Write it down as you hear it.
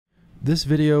This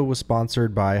video was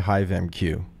sponsored by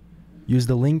HiveMQ. Use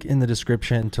the link in the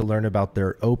description to learn about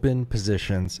their open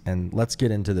positions, and let's get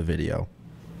into the video.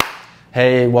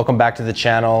 Hey, welcome back to the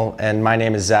channel, and my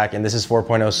name is Zach, and this is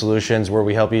 4.0 Solutions, where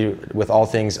we help you with all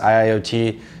things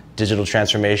IIoT, digital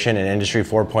transformation, and Industry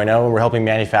 4.0. We're helping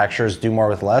manufacturers do more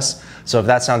with less. So if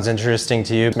that sounds interesting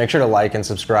to you, make sure to like and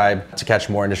subscribe to catch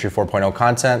more Industry 4.0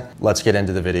 content. Let's get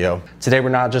into the video. Today, we're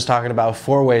not just talking about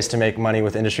 4 ways to make money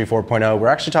with Industry 4.0. We're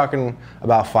actually talking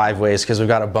about 5 ways, because we've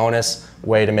got a bonus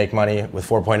way to make money with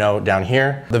 4.0 down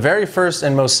here. The very first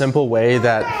and most simple way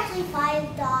that... Actually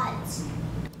 5 dots.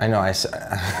 I know, I said...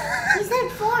 You said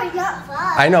 4, not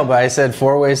 5. I know, but I said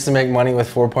 4 ways to make money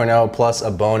with 4.0 plus a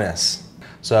bonus.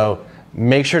 So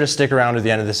make sure to stick around to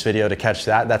the end of this video to catch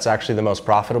that. That's actually the most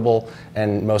profitable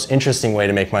and most interesting way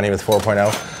to make money with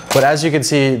 4.0. But as you can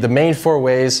see, the main 4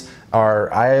 ways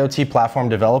are IOT Platform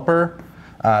Developer.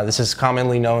 This is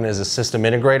commonly known as a system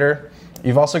integrator.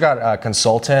 You've also got a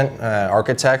consultant,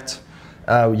 architect.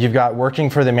 You've got working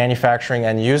for the manufacturing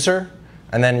end user.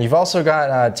 And then you've also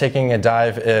got taking a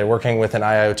dive working with an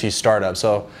IIoT startup.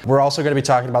 So we're also going to be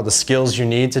talking about the skills you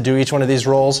need to do each one of these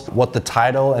roles, what the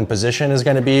title and position is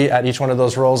going to be at each one of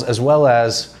those roles, as well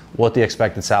as what the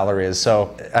expected salary is.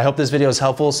 So I hope this video is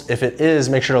helpful. If it is,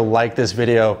 make sure to like this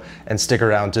video and stick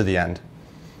around to the end.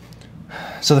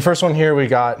 So the first one here, we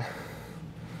got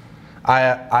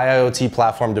IOT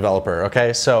Platform Developer.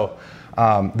 Okay, so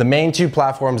the main 2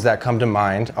 platforms that come to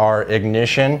mind are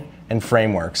Ignition and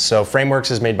FrameworX. So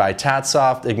FrameworX is made by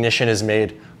TATsoft, Ignition is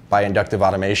made by Inductive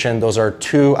Automation. Those are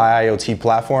 2 IIoT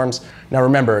platforms. Now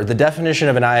remember, the definition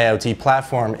of an IIoT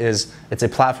platform is it's a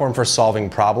platform for solving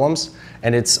problems,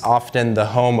 and it's often the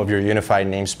home of your unified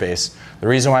namespace. The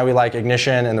reason why we like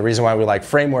Ignition and the reason why we like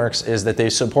FrameworX is that they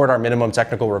support our minimum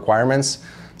technical requirements.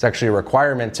 It's actually a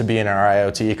requirement to be in our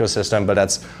IoT ecosystem, but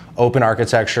that's open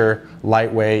architecture,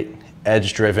 lightweight,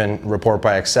 edge-driven, report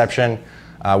by exception.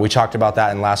 We talked about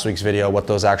that in last week's video, what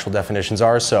those actual definitions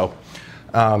are. So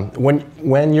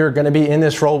when you're going to be in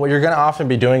this role, what you're going to often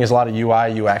be doing is a lot of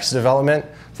UI, UX development.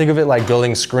 Think of it like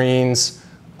building screens,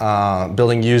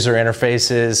 building user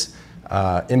interfaces,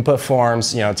 input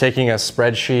forms, taking a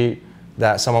spreadsheet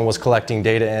that someone was collecting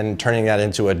data in, turning that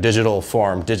into a digital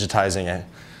form, digitizing it.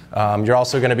 You're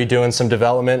also going to be doing some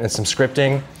development and some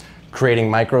scripting,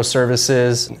 creating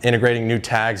microservices, integrating new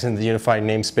tags into the unified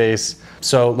namespace.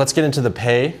 So let's get into the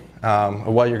pay of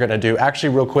what you're gonna do.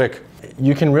 Actually, real quick,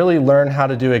 you can really learn how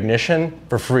to do Ignition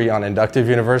for free on Inductive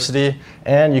University,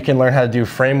 and you can learn how to do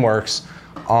FrameworX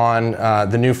on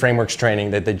the new FrameworX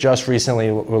training that they just recently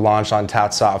launched on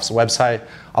TATsoft's website.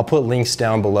 I'll put links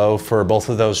down below for both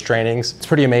of those trainings. It's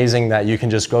pretty amazing that you can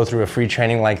just go through a free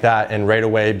training like that and right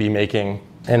away be making.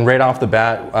 And right off the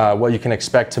bat, what you can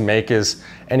expect to make is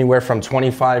anywhere from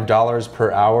 $25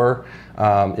 per hour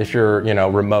if you're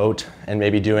remote and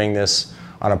maybe doing this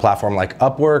on a platform like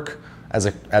Upwork as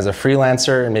a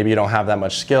freelancer, and maybe you don't have that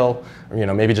much skill,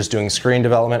 or maybe just doing screen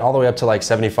development, all the way up to like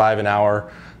 $75 an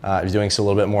hour. If you're doing a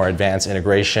little bit more advanced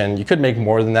integration, you could make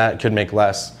more than that, could make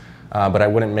less, but I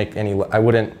wouldn't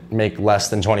make less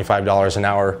than $25 an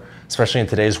hour. Especially in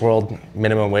today's world,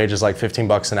 minimum wage is like 15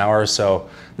 bucks an hour. So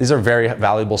these are very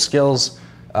valuable skills.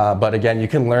 But again, you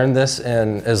can learn this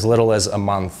in as little as a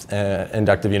month in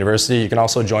Inductive University. You can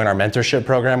also join our mentorship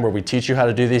program where we teach you how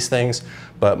to do these things,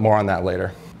 but more on that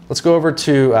later. Let's go over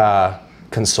to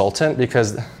consultant,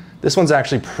 because this one's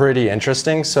actually pretty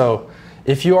interesting. So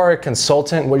if you are a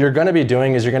consultant, what you're gonna be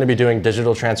doing is you're gonna be doing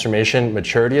digital transformation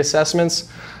maturity assessments.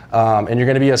 And you're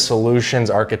going to be a solutions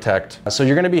architect. So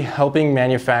you're going to be helping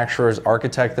manufacturers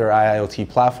architect their IIoT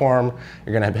platform.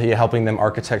 You're going to be helping them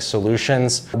architect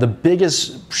solutions. The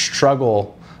biggest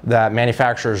struggle that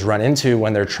manufacturers run into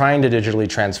when they're trying to digitally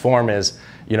transform is,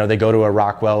 they go to a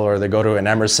Rockwell or they go to an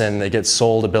Emerson, they get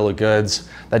sold a bill of goods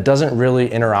that doesn't really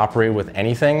interoperate with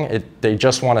anything. They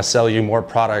just want to sell you more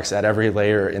products at every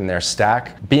layer in their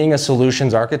stack. Being a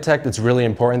solutions architect, it's really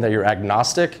important that you're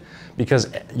agnostic,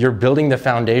 because you're building the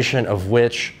foundation of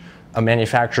which a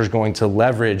manufacturer is going to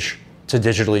leverage to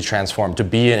digitally transform, to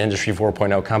be an Industry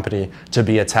 4.0 company, to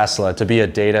be a Tesla, to be a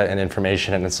data and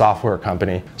information and a software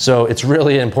company. So it's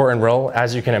really an important role.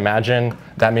 As you can imagine,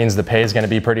 that means the pay is going to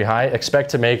be pretty high.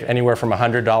 Expect to make anywhere from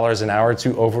 $100 an hour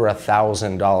to over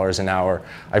 $1,000 an hour.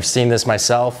 I've seen this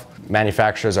myself.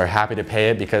 Manufacturers are happy to pay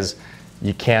it because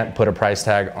you can't put a price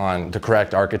tag on the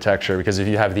correct architecture, because if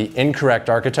you have the incorrect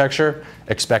architecture,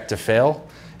 expect to fail.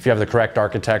 If you have the correct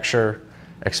architecture,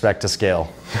 expect to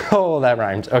scale. Oh, that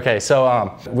rhymed. Okay,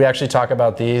 so we actually talk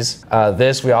about these.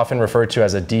 This we often refer to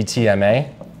as a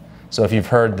DTMA. So if you've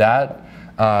heard that,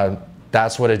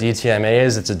 That's what a DTMA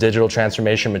is. It's a digital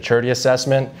transformation maturity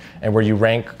assessment, and where you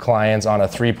rank clients on a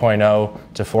 3.0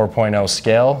 to 4.0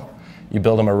 scale. You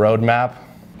build them a roadmap,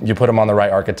 you put them on the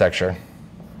right architecture,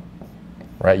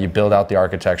 right? You build out the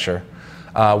architecture.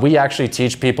 We actually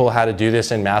teach people how to do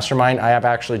this in Mastermind. I have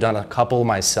actually done a couple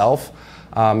myself.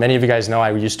 Many of you guys know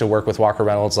I used to work with Walker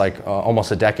Reynolds like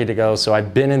almost a decade ago, so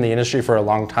I've been in the industry for a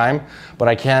long time, but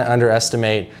I can't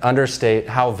understate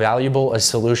how valuable a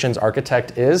solutions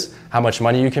architect is, how much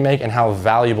money you can make, and how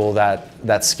valuable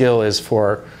that skill is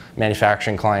for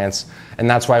manufacturing clients. And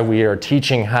that's why we are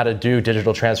teaching how to do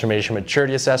digital transformation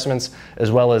maturity assessments,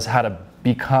 as well as how to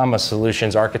become a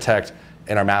solutions architect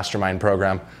in our Mastermind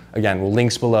program. Again, we'll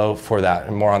links below for that,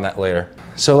 and more on that later.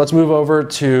 So let's move over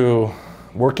to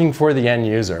working for the end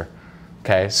user.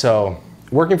 Okay, so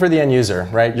working for the end user,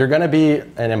 right? You're gonna be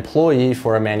an employee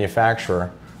for a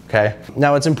manufacturer, okay?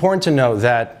 Now it's important to note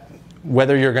that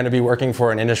whether you're gonna be working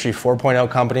for an Industry 4.0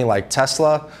 company like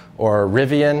Tesla or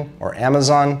Rivian or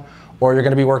Amazon, or you're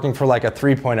gonna be working for like a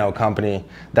 3.0 company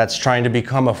that's trying to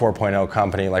become a 4.0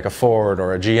 company like a Ford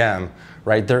or a GM,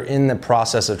 right? They're in the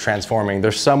process of transforming.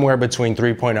 They're somewhere between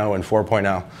 3.0 and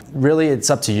 4.0. Really, it's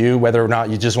up to you whether or not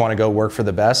you just wanna go work for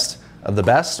the best of the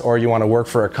best, or you want to work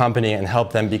for a company and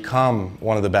help them become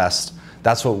one of the best.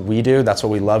 That's what we do. That's what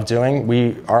we love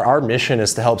doing. Our mission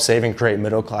is to help save and create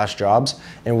middle-class jobs,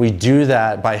 and we do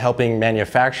that by helping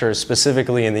manufacturers,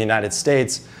 specifically in the United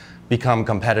States, become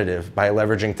competitive by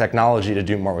leveraging technology to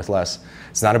do more with less.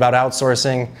 It's not about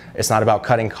outsourcing. It's not about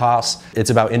cutting costs. It's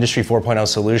about Industry 4.0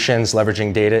 solutions,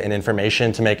 leveraging data and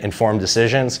information to make informed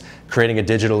decisions, creating a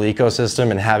digital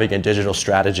ecosystem, and having a digital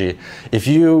strategy. If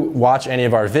you watch any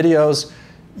of our videos,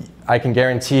 I can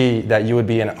guarantee that you would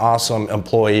be an awesome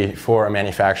employee for a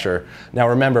manufacturer. Now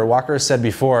remember, Walker said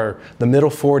before, the middle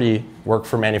 40 work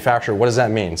for manufacturer. What does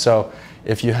that mean? So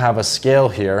if you have a scale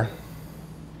here,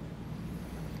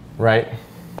 right?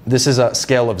 This is a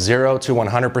scale of 0 to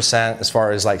 100% as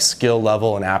far as like skill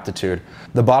level and aptitude.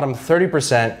 The bottom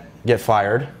 30% get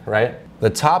fired, right? The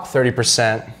top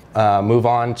 30% move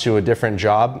on to a different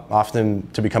job, often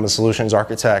to become a solutions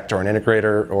architect or an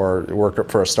integrator or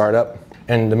work for a startup.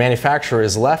 And the manufacturer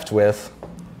is left with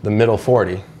the middle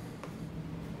 40.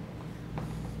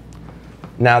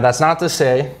 Now that's not to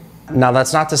say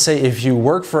if you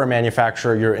work for a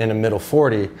manufacturer, you're in a middle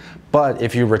 40, but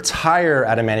if you retire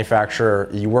at a manufacturer,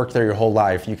 you work there your whole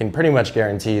life, you can pretty much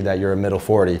guarantee that you're a middle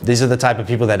 40. These are the type of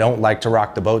people that don't like to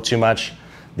rock the boat too much.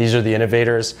 These are the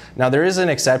innovators. Now there is an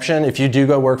exception. If you do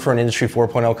go work for an Industry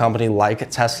 4.0 company like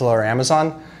Tesla or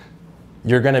Amazon,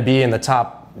 you're gonna be in the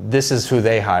top. This is who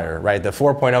they hire, right? The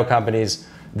 4.0 companies,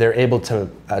 they're able to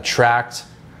attract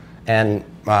and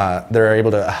they're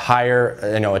able to hire,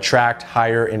 attract,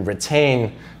 hire, and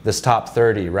retain this top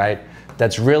 30, right?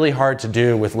 That's really hard to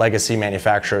do with legacy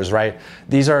manufacturers, right?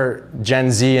 These are Gen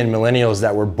Z and millennials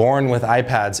that were born with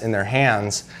iPads in their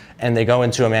hands, and they go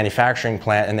into a manufacturing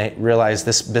plant and they realize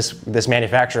this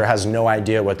manufacturer has no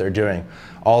idea what they're doing.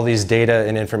 All these data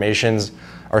and informations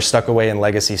are stuck away in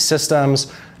legacy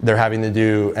systems. They're having to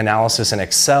do analysis in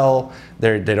Excel.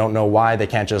 They don't know why. They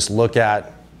can't just look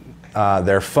at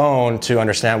their phone to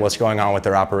understand what's going on with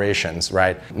their operations,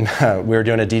 right? We were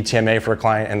doing a DTMA for a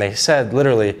client, and they said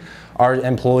literally, our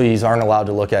employees aren't allowed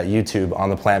to look at YouTube on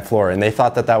the plant floor, and they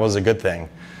thought that that was a good thing.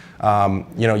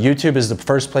 YouTube is the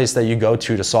first place that you go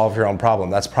to solve your own problem.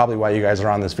 That's probably why you guys are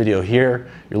on this video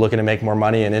here. You're looking to make more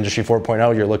money in Industry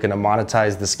 4.0. You're looking to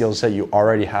monetize the skill set you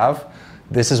already have.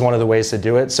 This is one of the ways to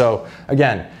do it. So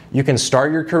again, you can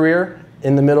start your career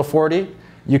in the middle 40.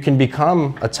 You can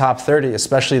become a top 30,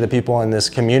 especially the people in this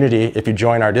community. If you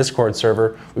join our Discord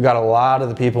server, we've got a lot of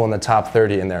the people in the top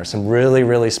 30 in there, some really,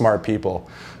 really smart people.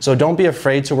 So don't be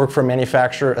afraid to work for a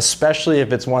manufacturer, especially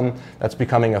if it's one that's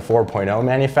becoming a 4.0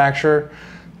 manufacturer,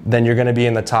 then you're gonna be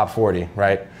in the top 40,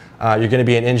 right? You're gonna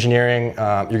be in engineering,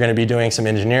 you're gonna be doing some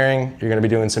engineering, you're gonna be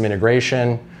doing some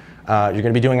integration, you're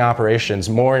gonna be doing operations.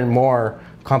 More and more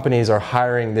companies are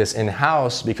hiring this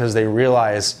in-house because they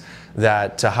realize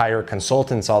that to hire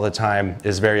consultants all the time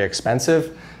is very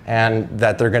expensive, and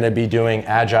that they're going to be doing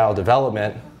agile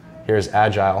development. Here's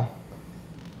agile,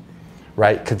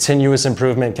 right? Continuous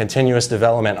improvement, continuous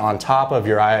development on top of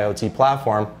your IOT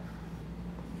platform.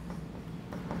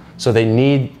 So they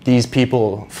need these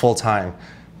people full time.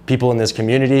 People in this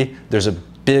community, there's a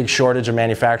big shortage of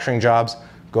manufacturing jobs.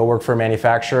 Go work for a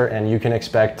manufacturer and you can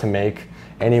expect to make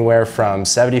anywhere from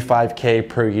 75K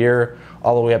per year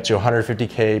all the way up to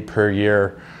 150K per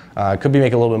year. Could be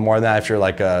making a little bit more than that if you're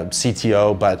like a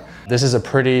CTO, but this is a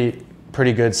pretty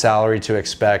good salary to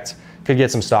expect could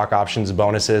get some stock options,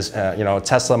 bonuses. You know,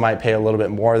 Tesla might pay a little bit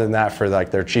more than that for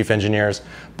like their chief engineers,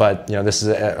 but you know, this is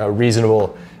a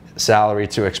reasonable salary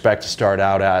to expect to start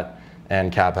out at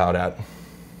and cap out at.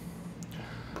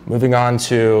 Moving on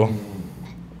to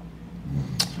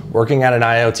working at an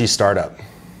IoT startup.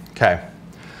 Okay,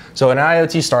 so an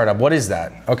IoT startup, what is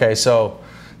that? Okay, so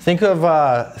think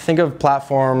of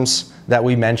platforms that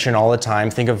we mention all the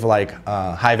time. Think of like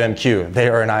HiveMQ. They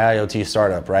are an IIoT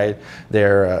startup, right?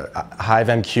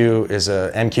 HiveMQ is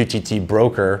a MQTT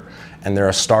broker, and they're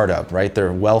a startup, right?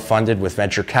 They're well funded with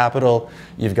venture capital.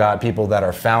 You've got people that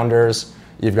are founders.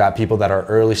 You've got people that are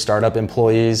early startup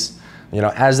employees. You know,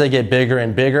 as they get bigger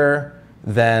and bigger,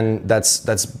 then that's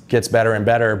gets better and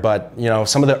better. But you know,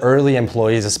 some of the early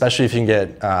employees, especially if you can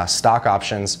get stock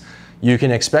options, you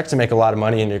can expect to make a lot of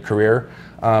money in your career.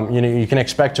 You know, you can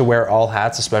expect to wear all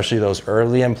hats, especially those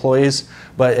early employees,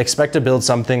 but expect to build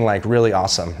something like really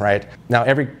awesome, right? Now,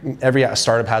 every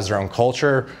startup has their own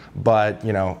culture, but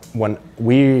you know, when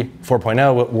we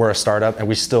 4.0 were a startup, and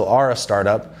we still are a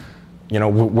startup, you know,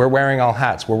 we're wearing all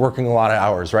hats. We're working a lot of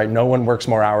hours, right? No one works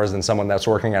more hours than someone that's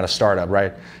working at a startup,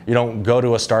 right? You don't go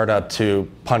to a startup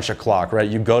to punch a clock, right?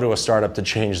 You go to a startup to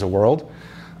change the world.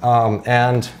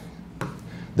 And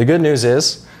the good news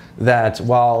is that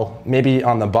while maybe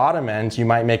on the bottom end you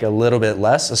might make a little bit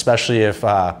less, especially if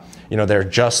you know, they're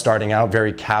just starting out,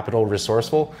 very capital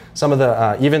resourceful. Some of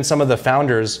the even some of the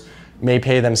founders may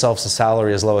pay themselves a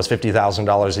salary as low as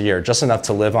 $50,000 a year, just enough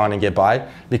to live on and get by,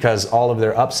 because all of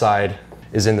their upside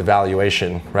is in the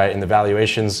valuation, right? And the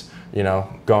valuations, you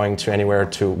know, going to anywhere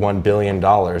to $1 billion,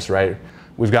 right?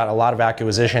 We've got a lot of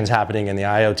acquisitions happening in the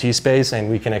IoT space, and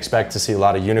we can expect to see a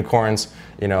lot of unicorns,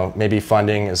 you know, maybe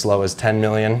funding as low as 10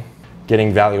 million,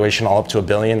 getting valuation all up to $1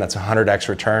 billion. That's a 100x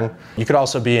return. You could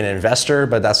also be an investor,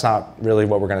 but that's not really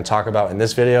what we're going to talk about in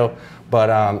this video.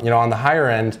 But you know, on the higher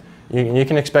end, you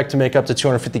can expect to make up to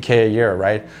 $250K a year,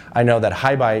 right? I know that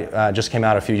HiBite just came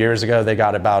out a few years ago. They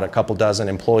got about a couple dozen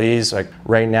employees. Like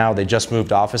right now, they just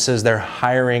moved offices. They're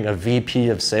hiring a VP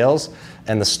of sales,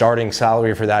 and the starting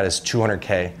salary for that is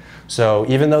 $200K. So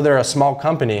even though they're a small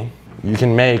company, you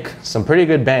can make some pretty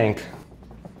good bank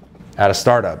at a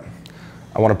startup.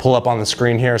 I want to pull up on the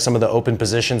screen here some of the open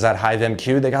positions at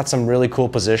HiveMQ. They got some really cool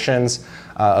positions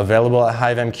available at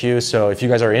HiveMQ. So if you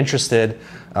guys are interested,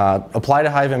 apply to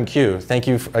HiveMQ. Thank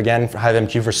you again for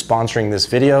HiveMQ for sponsoring this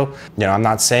video. You know, I'm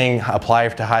not saying apply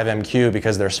to HiveMQ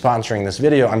because they're sponsoring this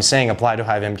video. I'm saying apply to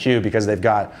HiveMQ because they've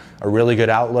got a really good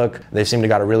outlook. They seem to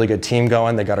got a really good team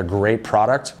going. They got a great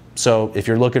product. So if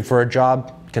you're looking for a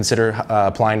job, consider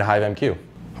applying to HiveMQ.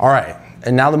 All right.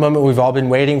 And now the moment we've all been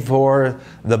waiting for,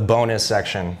 the bonus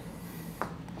section.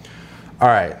 All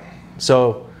right,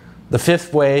 so the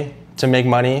fifth way to make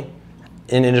money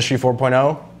in Industry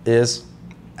 4.0 is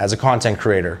as a content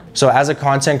creator. So as a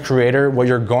content creator, what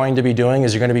you're going to be doing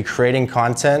is you're going to be creating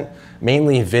content,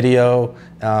 mainly video,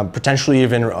 potentially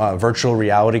even virtual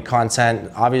reality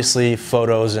content, obviously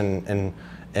photos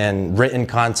and written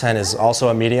content is also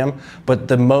a medium, but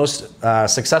the most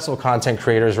successful content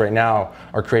creators right now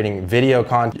are creating video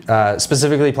content,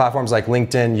 specifically platforms like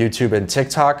LinkedIn, YouTube, and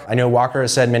TikTok. I know Walker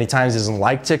has said many times he doesn't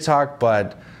like TikTok,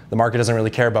 but the market doesn't really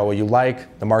care about what you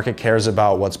like. The market cares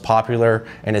about what's popular,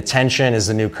 and attention is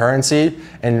the new currency.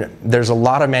 And there's a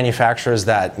lot of manufacturers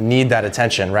that need that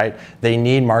attention, right? They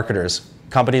need marketers.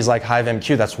 Companies like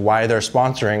HiveMQ, that's why they're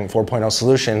sponsoring 4.0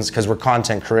 solutions, because we're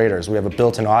content creators. We have a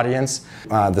built-in audience.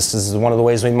 This is one of the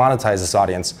ways we monetize this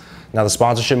audience. Now the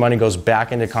sponsorship money goes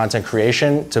back into content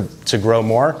creation to grow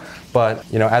more. But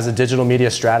you know, as a digital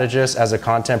media strategist, as a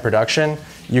content production,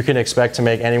 you can expect to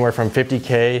make anywhere from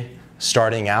 50K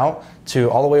starting out to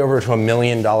all the way over to $1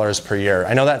 million per year.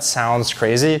 I know that sounds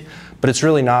crazy, but it's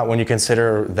really not when you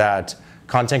consider that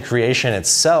content creation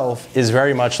itself is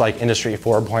very much like Industry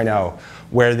 4.0,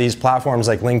 where these platforms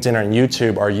like LinkedIn and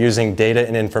YouTube are using data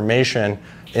and information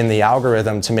in the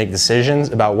algorithm to make decisions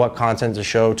about what content to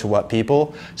show to what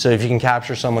people. So if you can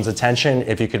capture someone's attention,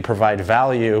 if you could provide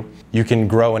value, you can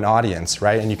grow an audience,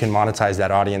 right? And you can monetize that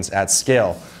audience at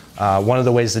scale. One of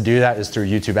the ways to do that is through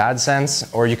YouTube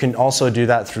AdSense, or you can also do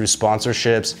that through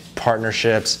sponsorships,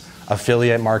 partnerships,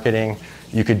 affiliate marketing.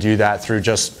 You could do that through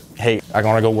just, hey, I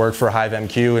want to go work for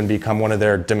HiveMQ and become one of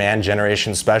their demand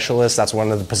generation specialists. That's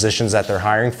one of the positions that they're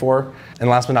hiring for. And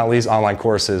last but not least, online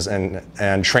courses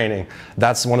and training.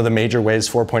 That's one of the major ways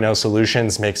 4.0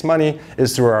 Solutions makes money,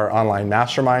 is through our online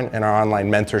mastermind and our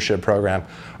online mentorship program.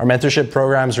 Our mentorship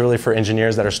program is really for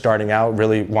engineers that are starting out,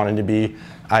 really wanting to be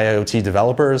IOT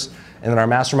developers. And then our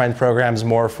Mastermind program is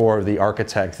more for the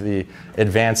architect, the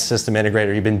advanced system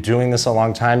integrator. You've been doing this a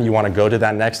long time. You want to go to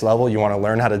that next level. You want to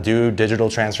learn how to do digital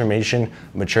transformation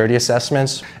maturity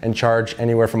assessments and charge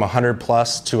anywhere from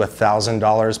 $100+ to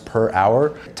 $1,000 per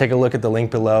hour. Take a look at the link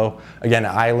below. Again,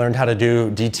 I learned how to do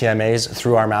DTMAs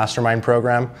through our Mastermind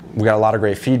program. We got a lot of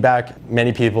great feedback.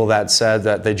 Many people that said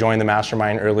that they joined the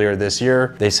Mastermind earlier this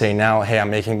year, they say now, hey, I'm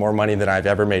making more money than I've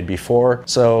ever made before.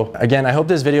 So again, I hope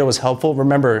this video was helpful.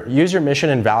 Remember, use your mission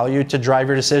and value to drive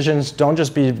your decisions. Don't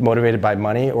just be motivated by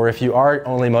money, or if you are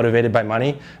only motivated by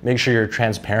money, make sure you're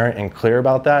transparent and clear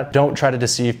about that. Don't try to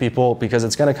deceive people, because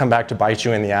it's going to come back to bite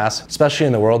you in the ass, especially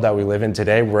in the world that we live in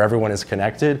today where everyone is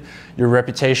connected. Your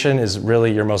reputation is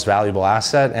really your most valuable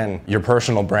asset and your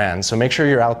personal brand. So make sure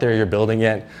you're out there, you're building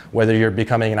it. Whether you're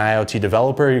becoming an IoT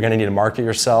developer, you're going to need to market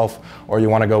yourself, or you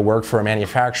want to go work for a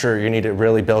manufacturer, you need to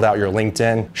really build out your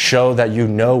LinkedIn, show that you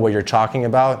know what you're talking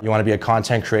about. You want to be a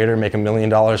content creator, make $1 million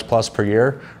plus per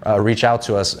year, reach out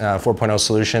to us, 4.0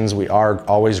 Solutions. We are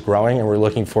always growing, and we're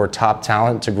looking for top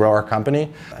talent to grow our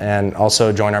company. And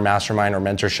also join our Mastermind or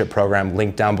Mentorship Program,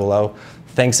 link down below.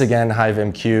 Thanks again,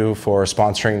 HiveMQ, for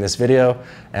sponsoring this video,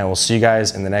 and we'll see you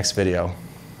guys in the next video.